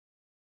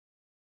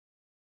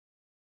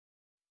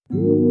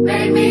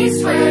Make me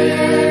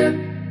sweat,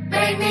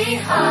 make me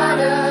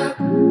harder,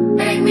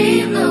 make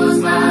me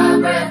lose my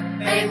breath,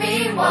 make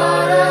me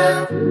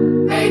water,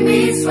 make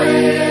me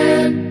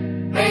sweat,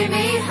 make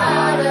me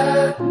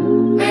harder,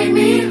 make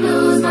me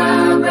lose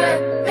my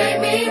breath,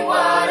 make me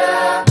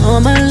water.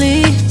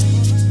 Normally,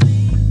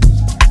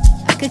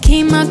 I could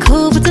keep my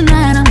cool, but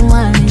tonight I'm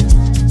whining.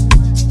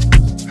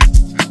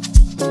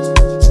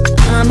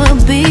 I'ma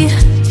be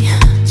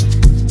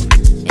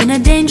in a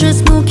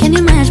dangerous mood, can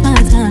you match my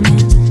timing?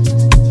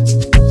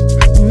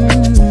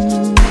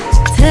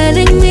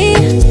 Telling me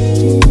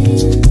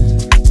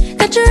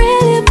that you're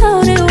really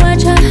about it,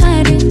 what you're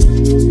hiding.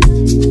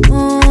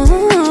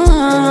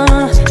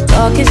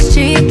 Talk is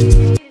cheap,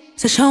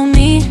 so show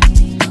me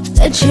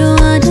that you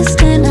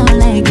understand how I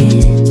like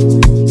it.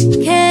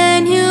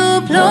 Can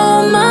you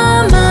blow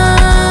my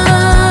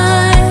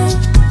mind?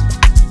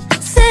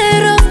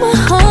 Set off my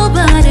whole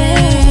body.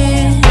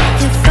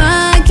 If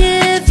I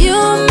give you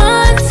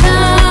my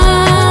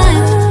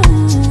time,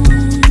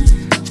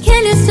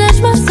 can you snatch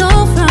my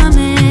soul from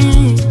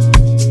it?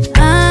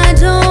 I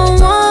don't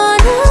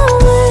wanna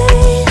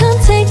wait. Come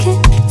take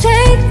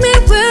me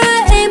where I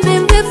ain't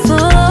been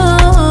before.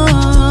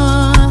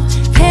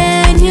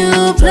 Can you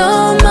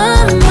blow my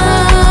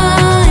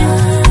mind?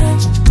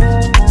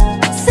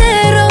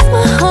 Set off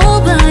my whole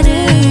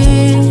body,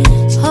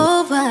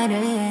 whole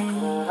body.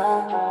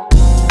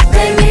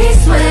 Make me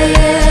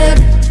sweat,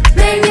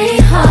 make me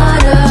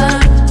harder,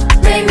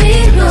 make me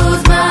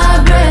lose my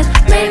breath,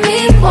 make me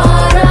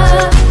water,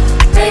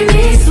 make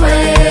me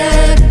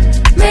sweat,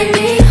 make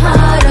me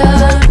harder,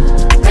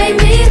 make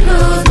me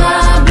lose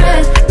my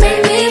breath,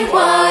 make me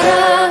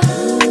water.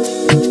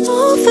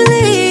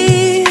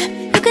 Hopefully,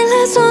 you can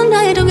last all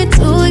night, don't get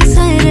too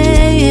excited.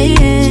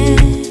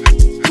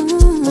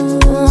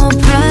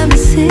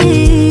 Privacy,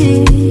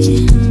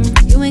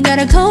 you ain't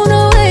gotta go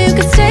nowhere, you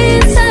can stay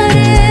inside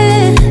it.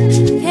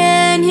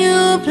 Can you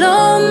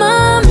blow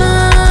my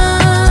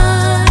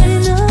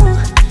mind?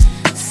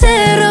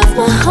 Set off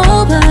my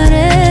whole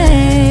body.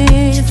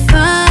 If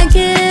I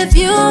give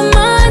you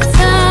my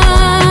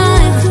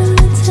time,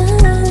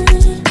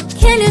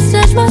 can you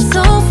snatch my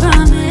soul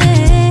from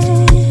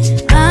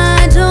it?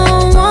 I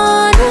don't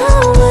wanna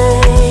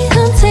wait.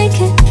 Come take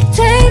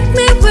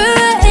me where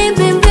I ain't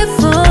been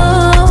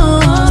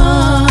before.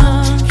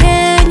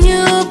 Can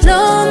you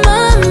blow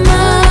my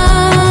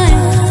mind?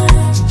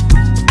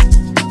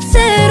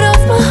 Set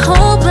off my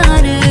whole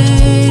body,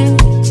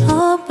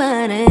 whole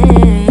body.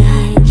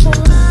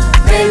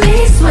 Make me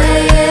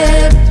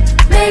sweat,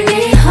 make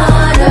me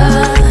harder,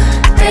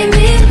 make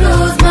me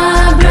lose my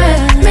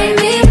breath, make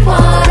me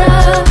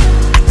water,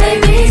 make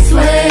me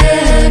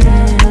sweat,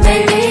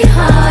 make me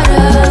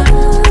harder,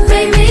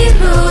 make me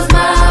lose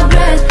my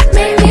breath,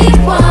 make me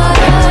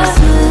water,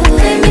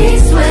 make me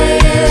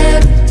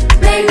sweat,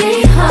 make me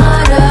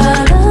harder,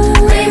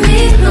 make me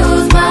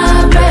lose my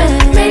breath,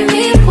 make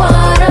me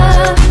water,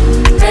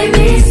 make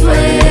me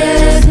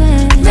sweat,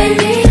 make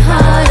me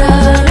harder,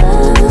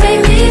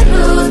 make me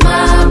lose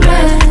my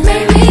breath,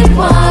 make me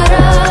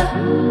water,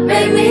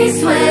 make me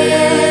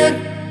sweat,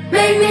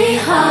 make me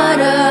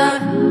harder,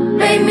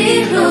 make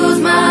me lose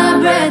my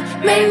breath,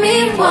 make me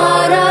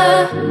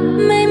water.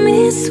 Make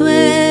me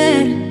sweat.